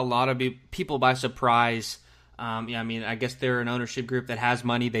caught a lot of people by surprise. I mean, I guess they're an ownership group that has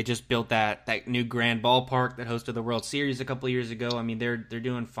money. They just built that new Grand Ballpark that hosted the World Series a couple of years ago. I mean, they're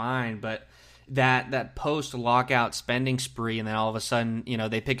doing fine, but that post-lockout spending spree, and then all of a sudden,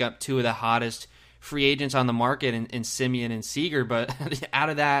 they pick up 2 of the hottest free agents on the market in Semien and Seager, but out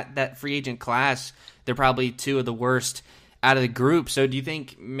of that free agent class, they're probably 2 of the worst out of the group. So do you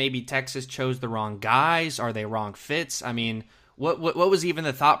think maybe Texas chose the wrong guys? Are they wrong fits? I mean, what was even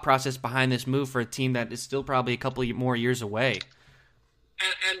the thought process behind this move for a team that is still probably a couple more years away?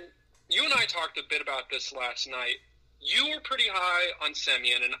 And you and I talked a bit about this last night. You were pretty high on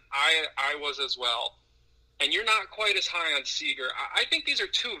Semien, and I was as well. And you're not quite as high on Seager. I think these are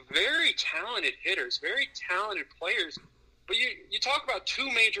 2 very talented hitters, very talented players. But you talk about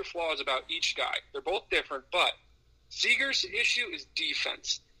 2 major flaws about each guy. They're both different, but Seager's issue is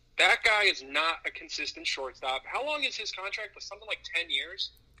defense. That guy is not a consistent shortstop. How long is his contract? Was something like 10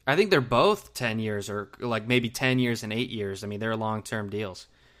 years? I think they're both 10 years, or like maybe 10 years and 8 years. I mean, they're long-term deals.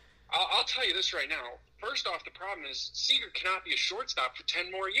 I'll tell you this right now. First off, the problem is Seager cannot be a shortstop for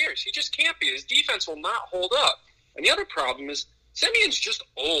 10 more years. He just can't be. His defense will not hold up. And the other problem is Semien's just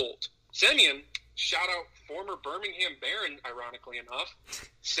old. Semien, shout out former Birmingham Baron, ironically enough.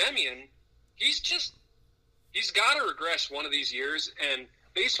 Semien, he's got to regress one of these years, and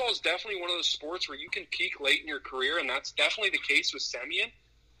baseball is definitely one of those sports where you can peak late in your career, and that's definitely the case with Semien.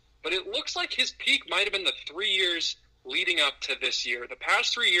 But it looks like his peak might have been the 3 years leading up to this year. The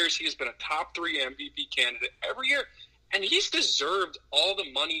past 3 years, he has been a top 3 MVP candidate every year, and he's deserved all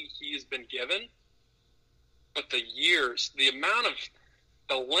the money he has been given. But the years, the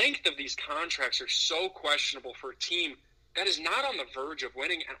length of these contracts are so questionable for a team that is not on the verge of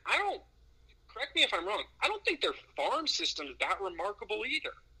winning. And correct me if I'm wrong, I don't think their farm system is that remarkable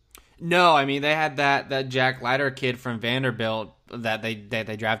either. No, I mean they had that Jack Leiter kid from Vanderbilt that they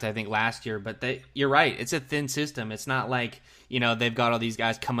drafted I think last year, but you're right, it's a thin system. It's not like, they've got all these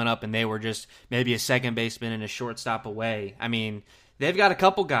guys coming up and they were just maybe a second baseman and a shortstop away. I mean, they've got a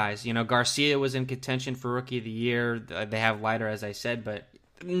couple guys. Garcia was in contention for Rookie of the Year. They have Leiter, as I said, but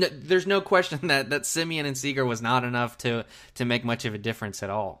there's no question that Semien and Seager was not enough to make much of a difference at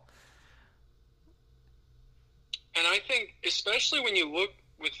all. And I think, especially when you look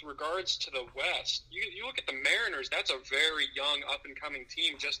with regards to the West, you look at the Mariners, that's a very young, up-and-coming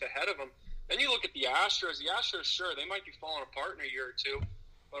team just ahead of them. Then you look at the Astros. The Astros, sure, they might be falling apart in a year or two.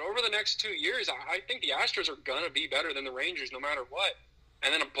 But over the next 2 years, I think the Astros are going to be better than the Rangers no matter what.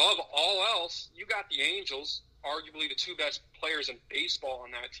 And then above all else, you got the Angels, arguably the two best players in baseball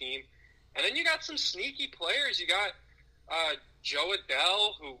on that team. And then you got some sneaky players. You got Joe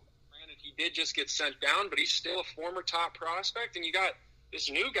Adell, who, granted, he did just get sent down, but he's still a former top prospect. And you got this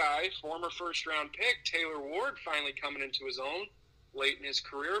new guy, former first-round pick, Taylor Ward, finally coming into his own late in his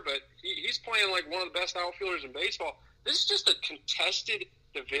career. But he's playing like one of the best outfielders in baseball. This is just a contested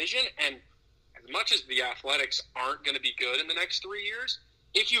division, and as much as the Athletics aren't going to be good in the next 3 years,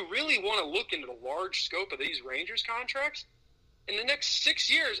 if you really want to look into the large scope of these Rangers contracts, in the next 6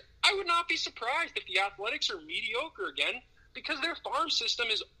 years, I would not be surprised if the Athletics are mediocre again, because their farm system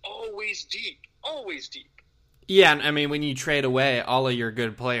is always deep, always deep. Yeah, I mean, when you trade away all of your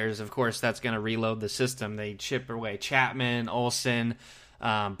good players, of course, that's going to reload the system. They chip away Chapman, Olsen,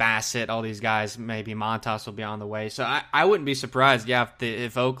 Bassett, all these guys. Maybe Montas will be on the way. So I wouldn't be surprised,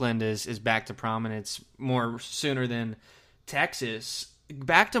 if Oakland is back to prominence more sooner than Texas.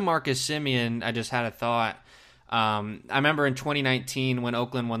 Back to Marcus Semien, I just had a thought. I remember in 2019 when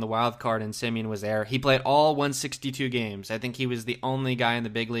Oakland won the wild card and Semien was there, he played all 162 games. I think he was the only guy in the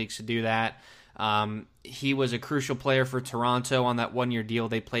big leagues to do that. He was a crucial player for Toronto on that one-year deal.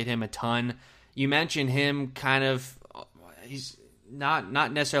 They played him a ton. You mentioned him he's not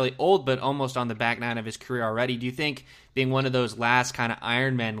necessarily old, but almost on the back nine of his career already. Do you think being one of those last kind of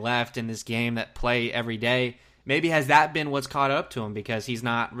Iron Men left in this game that play every day, maybe has that been what's caught up to him because he's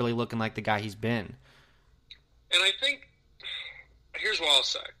not really looking like the guy he's been? And I think, here's what I'll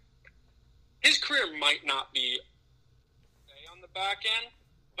say. His career might not be on the back end,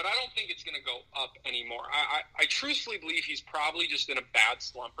 but I don't think it's going to go up anymore. I truthfully believe he's probably just in a bad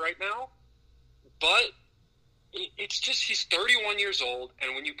slump right now. But it's just he's 31 years old,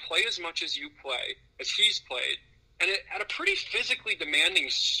 and when you play as much as you play, as he's played, and at a pretty physically demanding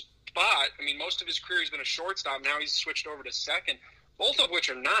spot, I mean, most of his career he's been a shortstop. Now he's switched over to second, both of which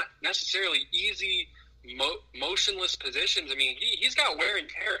are not necessarily easy, motionless positions. I mean, he's got wear and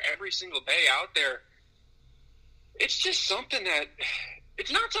tear every single day out there. It's just something that –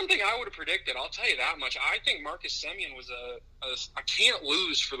 it's not something I would have predicted, I'll tell you that much. I think Marcus Semien was a can't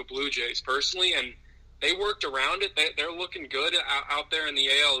lose for the Blue Jays personally, and they worked around it. They're looking good out there in the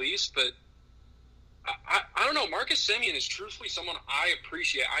AL East, but I don't know. Marcus Semien is truthfully someone I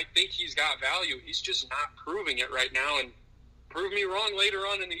appreciate. I think he's got value. He's just not proving it right now, and prove me wrong later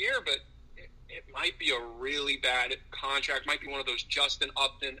on in the year, but it might be a really bad contract. Might be one of those Justin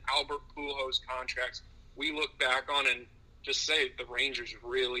Upton, Albert Pujols contracts we look back on and just say the Rangers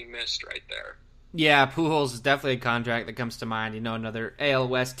really missed right there. Yeah, Pujols is definitely a contract that comes to mind. Another AL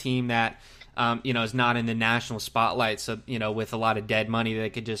West team that, is not in the national spotlight. So, with a lot of dead money, they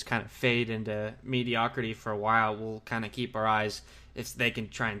could just kind of fade into mediocrity for a while. We'll kind of keep our eyes if they can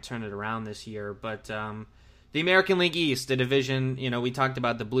try and turn it around this year. But the American League East, the division, we talked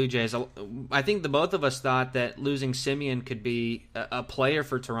about the Blue Jays. I think the both of us thought that losing Semien could be a player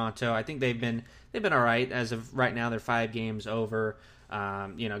for Toronto. I think they've been all right as of right now. They're 5 games over,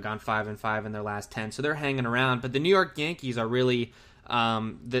 gone 5-5 in their last 10, so they're hanging around. But the New York Yankees are really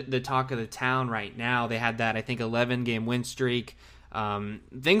the talk of the town right now. They had that 11-game win streak.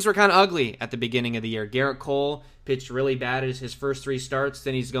 Things were kind of ugly at the beginning of the year. Garrett Cole pitched really bad as his first 3 starts.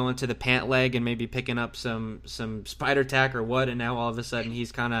 Then he's going to the pant leg and maybe picking up some spider tack or what. And now all of a sudden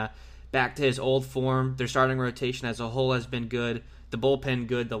he's kind of back to his old form. Their starting rotation as a whole has been good. The bullpen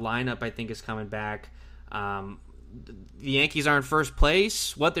good. The lineup I think is coming back. The Yankees are in first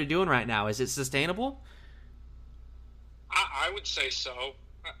place. What they're doing right now, is it sustainable? I would say so.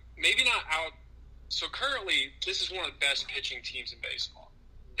 Maybe not out. So currently, this is one of the best pitching teams in baseball.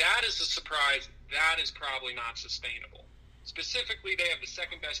 That is a surprise. That is probably not sustainable. Specifically, they have the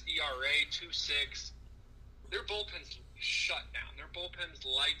second best ERA, 2.6. Their bullpen's shut down. Their bullpen's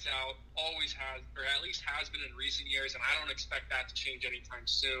lights out, always has, or at least has been in recent years, and I don't expect that to change anytime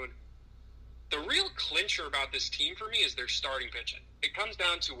soon. The real clincher about this team for me is their starting pitching. It comes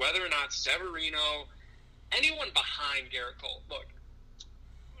down to whether or not Severino, anyone behind Garrett Cole. Look,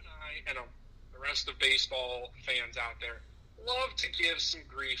 you and I and the rest of baseball fans out there love to give some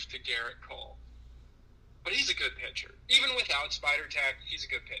grief to Garrett Cole. But he's a good pitcher. Even without Spider Tack, he's a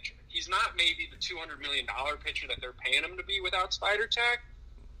good pitcher. He's not maybe the $200 million pitcher that they're paying him to be without Spider Tack.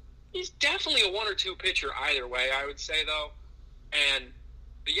 He's definitely a 1 or 2 pitcher either way, I would say, though. And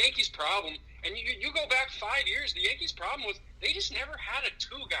the Yankees' problem, and you go back 5 years, the Yankees' problem was they just never had a 2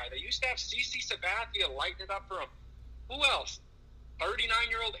 guy. They used to have CC Sabathia lighting it up for him. Who else?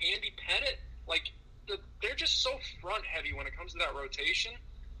 39-year-old Andy Pettit? Like, they're just so front-heavy when it comes to that rotation.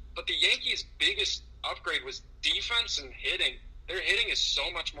 But the Yankees' biggest upgrade was defense and hitting. Their hitting is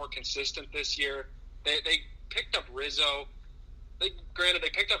so much more consistent this year. They picked up Rizzo. Granted, they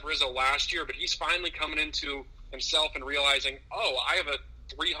picked up Rizzo last year, but he's finally coming into himself and realizing, I have a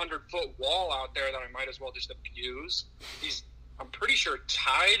 300-foot wall out there that I might as well just abuse. He's, I'm pretty sure,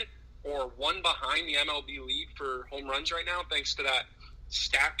 tied or one behind the MLB league for home runs right now, thanks to that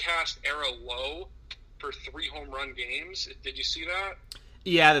StatCast era low for 3 home run games. Did you see that?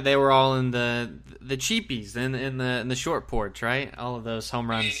 Yeah, that they were all in the cheapies in the short porch, right? All of those home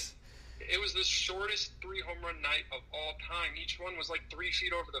runs. It was the shortest 3 home run night of all time. Each one was like 3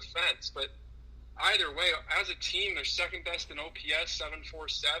 feet over the fence. But either way, as a team, they're second best in OPS,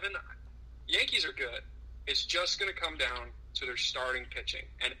 747. Yankees are good. It's just going to come down to their starting pitching.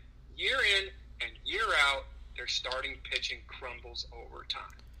 And year in and year out, their starting pitching crumbles over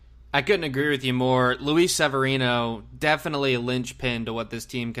time. I couldn't agree with you more. Luis Severino, definitely a linchpin to what this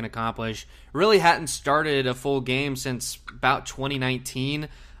team can accomplish. Really hadn't started a full game since about 2019,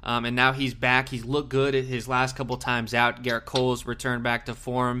 and now he's back. He's looked good at his last couple times out. Garrett Cole's returned back to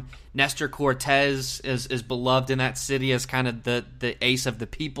form. Nestor Cortez is beloved in that city as kind of the ace of the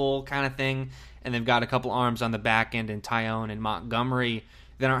people kind of thing, and they've got a couple arms on the back end in Tyone and Montgomery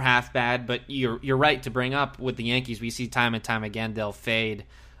that aren't half bad, but you're right to bring up with the Yankees. We see time and time again they'll fade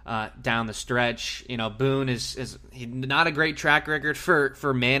down the stretch. You know, Boone is not a great track record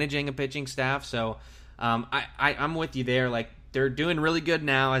for managing a pitching staff. So I'm with you there. Like, they're doing really good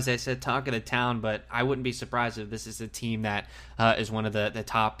now, as I said, talk of the town, but I wouldn't be surprised if this is a team that is one of the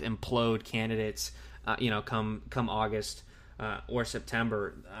top implode candidates, come August or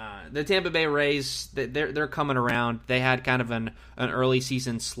September. The Tampa Bay Rays, they're coming around. They had kind of an early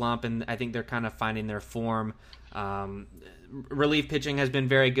season slump, and I think they're kind of finding their form. Relief pitching has been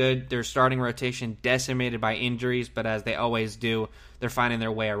very good. Their starting rotation decimated by injuries, but as they always do, they're finding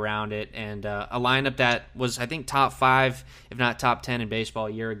their way around it. And a lineup that was, I think, top 5, if not top 10 in baseball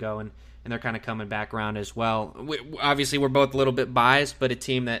a year ago, and they're kind of coming back around as well. Obviously, we're both a little bit biased, but a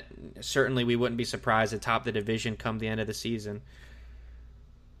team that certainly we wouldn't be surprised to top the division come the end of the season.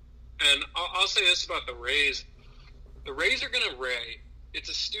 And I'll say this about the Rays. The Rays are going to Ray. It's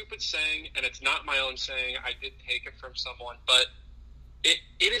a stupid saying, and it's not my own saying. I did take it from someone, but it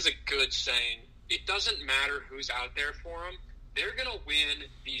is a good saying. It doesn't matter who's out there for them. They're going to win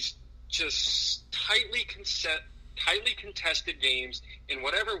these just tightly contested games in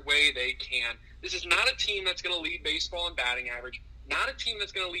whatever way they can. This is not a team that's going to lead baseball in batting average, not a team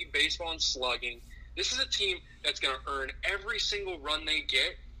that's going to lead baseball in slugging. This is a team that's going to earn every single run they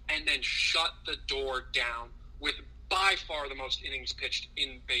get and then shut the door down with by far the most innings pitched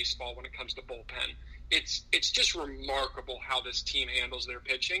in baseball when it comes to bullpen. It's just remarkable how this team handles their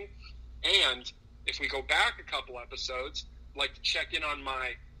pitching. And if we go back a couple episodes, I'd like to check in on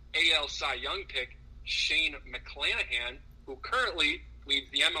my AL Cy Young pick, Shane McClanahan, who currently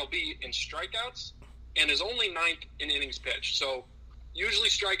leads the MLB in strikeouts and is only 9th in innings pitched. So usually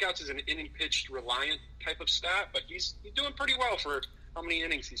strikeouts is an inning pitched reliant type of stat, but he's doing pretty well for how many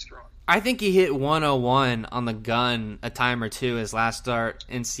innings he's thrown. I think he hit 101 on the gun a time or two his last start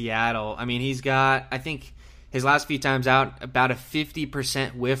in Seattle. I mean, he's got, I think, his last few times out, about a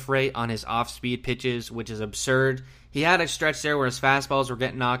 50% whiff rate on his off-speed pitches, which is absurd. He had a stretch there where his fastballs were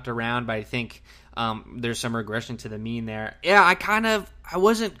getting knocked around, but I think there's some regression to the mean there. Yeah, I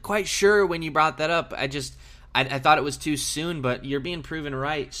wasn't quite sure when you brought that up. I thought it was too soon, but you're being proven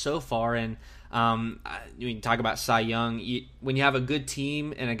right so far, and you can talk about Cy Young. When you have a good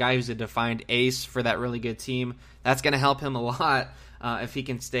team and a guy who's a defined ace for that really good team, that's going to help him a lot if he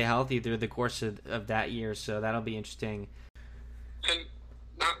can stay healthy through the course of that year. So that'll be interesting. And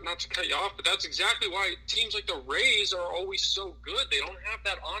not to cut you off, but that's exactly why teams like the Rays are always so good. They don't have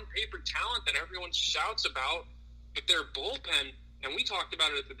that on-paper talent that everyone shouts about, but their bullpen, and we talked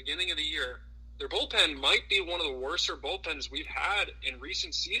about it at the beginning of the year, their bullpen might be one of the worser bullpens we've had in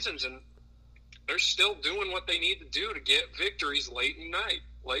recent seasons, and they're still doing what they need to do to get victories late in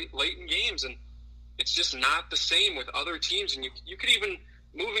games, and it's just not the same with other teams. And you could even,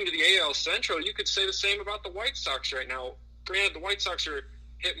 moving to the AL Central, you could say the same about the White Sox right now. Granted, the White Sox are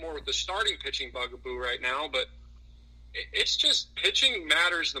hit more with the starting pitching bugaboo right now, but it's just pitching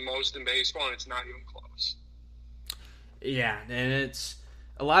matters the most in baseball, and it's not even close. Yeah, and it's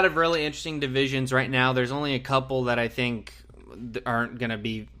a lot of really interesting divisions right now. There's only a couple that I think aren't going to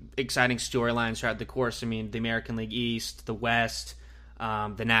be exciting storylines throughout the course. I mean, the American League East, the West,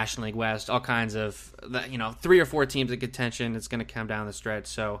 the National League West, all kinds of, 3 or 4 teams in contention. It's going to come down the stretch.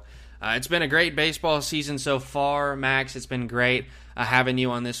 So it's been a great baseball season so far, Max. It's been great having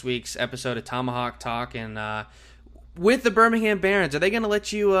you on this week's episode of Tomahawk Talk. And with the Birmingham Barons, are they going to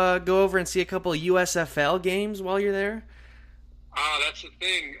let you go over and see a couple of USFL games while you're there? That's the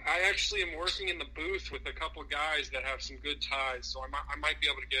thing. I actually am working in the booth with a couple guys that have some good ties, so I might be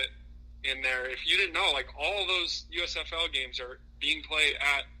able to get in there. If you didn't know, like, all those USFL games are being played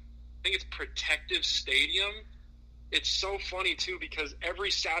at, I think it's Protective Stadium. It's so funny, too, because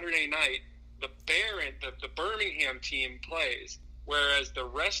every Saturday night, the Birmingham team plays, whereas the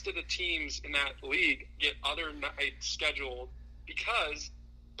rest of the teams in that league get other nights scheduled because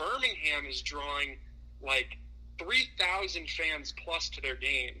Birmingham is drawing, like, 3,000 fans plus to their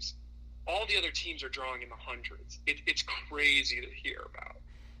games. All the other teams are drawing in the hundreds. It's crazy to hear about.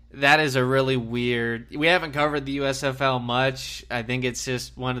 That is a really weird... We haven't covered the USFL much. I think it's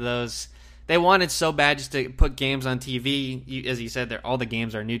just one of those... They wanted so bad just to put games on TV. As you said, all the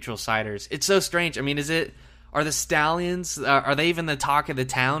games are neutral siders. It's so strange. I mean, are the Stallions, are they even the talk of the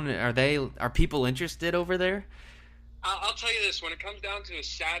town? Are people interested over there? I'll tell you this. When it comes down to a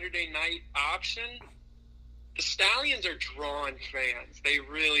Saturday night option, the Stallions are drawing fans. They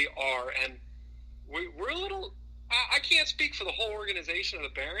really are. And we're a little... I can't speak for the whole organization of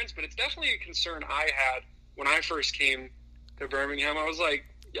the Barons, but it's definitely a concern I had when I first came to Birmingham. I was like,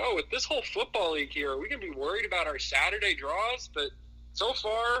 yo, with this whole football league here, are we going to be worried about our Saturday draws? But so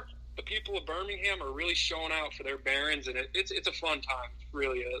far, the people of Birmingham are really showing out for their Barons, and it's a fun time. It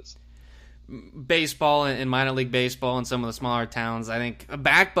really is. Baseball and minor league baseball in some of the smaller towns, I think, a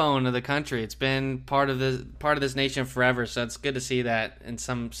backbone of the country. It's been part of this nation forever, so it's good to see that in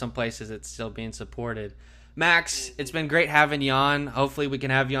some places it's still being supported. Max, it's been great having you on. Hopefully we can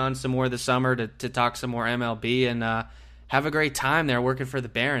have you on some more this summer to talk some more MLB, and have a great time there working for the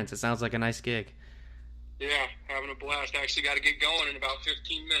Barons. It sounds like a nice gig. Yeah, having a blast. Actually got to get going in about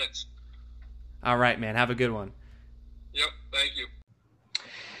 15 minutes. All right, man. Have a good one. Yep, thank you.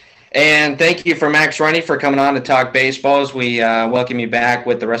 And thank you for Max Rundy for coming on to talk baseball as we welcome you back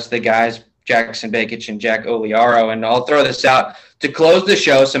with the rest of the guys, Jackson Bakich and Jack Oliaro. And I'll throw this out to close the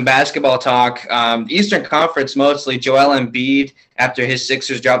show, some basketball talk. Eastern Conference mostly, Joel Embiid, after his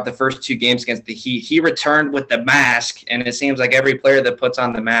Sixers dropped the first 2 games against the Heat, he returned with the mask, and it seems like every player that puts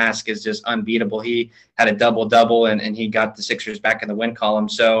on the mask is just unbeatable. He had a double-double, and he got the Sixers back in the win column.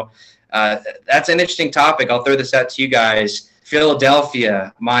 So that's an interesting topic. I'll throw this out to you guys.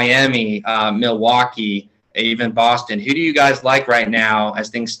 Philadelphia, Miami, Milwaukee, even Boston. Who do you guys like right now as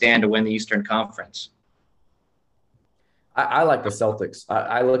things stand to win the Eastern Conference? I like the Celtics.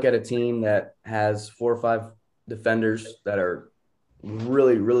 I look at a team that has 4 or 5 defenders that are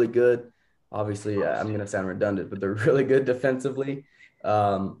really, really good. Obviously, I'm going to sound redundant, but they're really good defensively.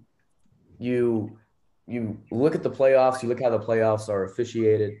 You look at the playoffs. You look how the playoffs are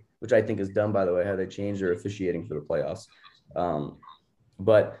officiated, which I think is dumb, by the way, how they changed their officiating for the playoffs.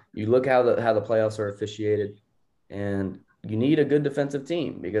 But you look how the playoffs are officiated, and you need a good defensive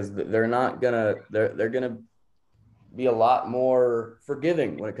team because they're gonna be a lot more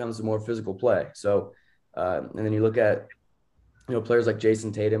forgiving when it comes to more physical play. So, and then you look at players like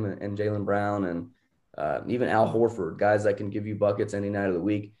Jason Tatum and Jaylen Brown and even Al Horford, guys that can give you buckets any night of the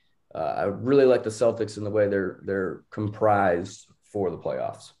week. I really like the Celtics in the way they're comprised for the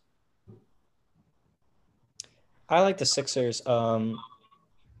playoffs. I like the Sixers,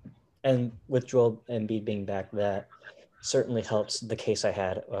 and with Joel Embiid being back, that certainly helps the case I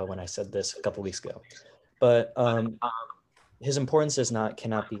had when I said this a couple weeks ago. But his importance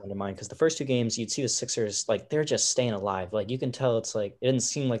cannot be undermined because the first 2 games you'd see the Sixers, like, they're just staying alive. Like, you can tell it's like it didn't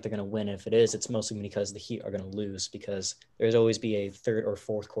seem like they're going to win. If it is, it's mostly because the Heat are going to lose because there's always be a 3rd or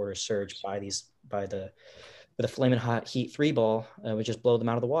 4th quarter surge with a flaming hot Heat 3 ball, would just blow them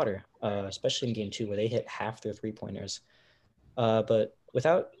out of the water, especially in game 2 where they hit half their 3-pointers. But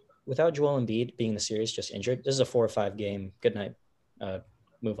without Joel Embiid being the series just injured, this is a 4 or 5 game. Good night.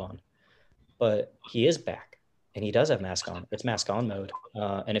 Move on. But he is back, and he does have mask on. It's mask on mode.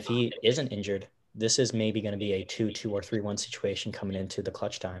 And if he isn't injured, this is maybe going to be a 2-2 or 3-1 situation coming into the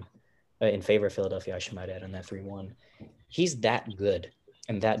clutch time in favor of Philadelphia, I should might add, on that 3-1. He's that good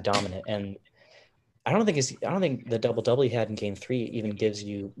and that dominant. And I don't think the double-double he had in game 3 even gives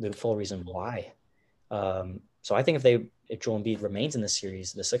you the full reason why. So I think if Joel Embiid remains in the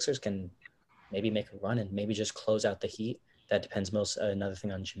series, the Sixers can maybe make a run and maybe just close out the Heat. That depends another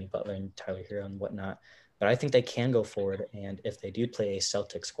thing on Jimmy Butler and Tyler Hero and whatnot. But I think they can go forward. And if they do play a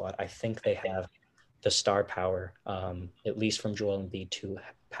Celtic squad, I think they have the star power, at least from Joel Embiid, to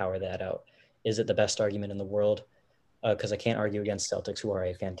power that out. Is it the best argument in the world? Because I can't argue against Celtics, who are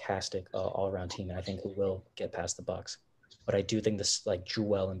a fantastic all-around team, and I think who will get past the Bucks. But I do think this, like,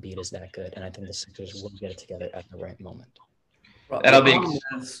 Joel Embiid is that good, and I think the Sixers will get it together at the right moment.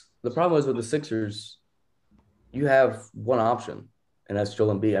 The problem is with the Sixers, you have one option, and that's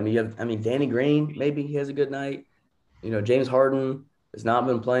Joel Embiid. I mean, Danny Green, maybe he has a good night. James Harden has not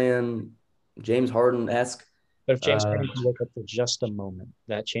been playing James Harden-esque. But if James Harden can wake up for just a moment,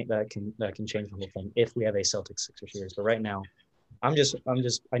 that can change the whole thing. If we have a Celtics-Sixers series, but right now, I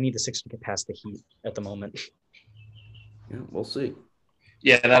need the Sixers to get past the Heat at the moment. Yeah, we'll see.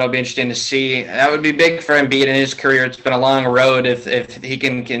 Yeah, that'll be interesting to see. That would be big for Embiid in his career. It's been a long road if he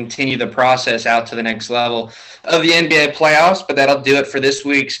can continue the process out to the next level of the NBA playoffs. But that'll do it for this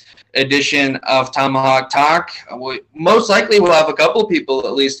week's edition of Tomahawk Talk. Most likely we'll have a couple people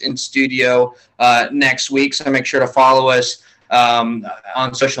at least in studio next week. So make sure to follow us on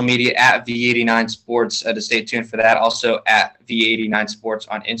social media at V89 Sports to stay tuned for that. Also at V89 Sports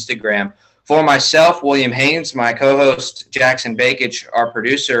on Instagram. For myself, William Haynes, my co-host Jackson Bakich, our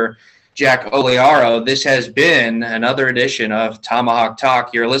producer Jack Oliaro, this has been another edition of Tomahawk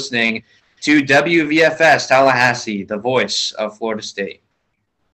Talk. You're listening to WVFS Tallahassee, the voice of Florida State.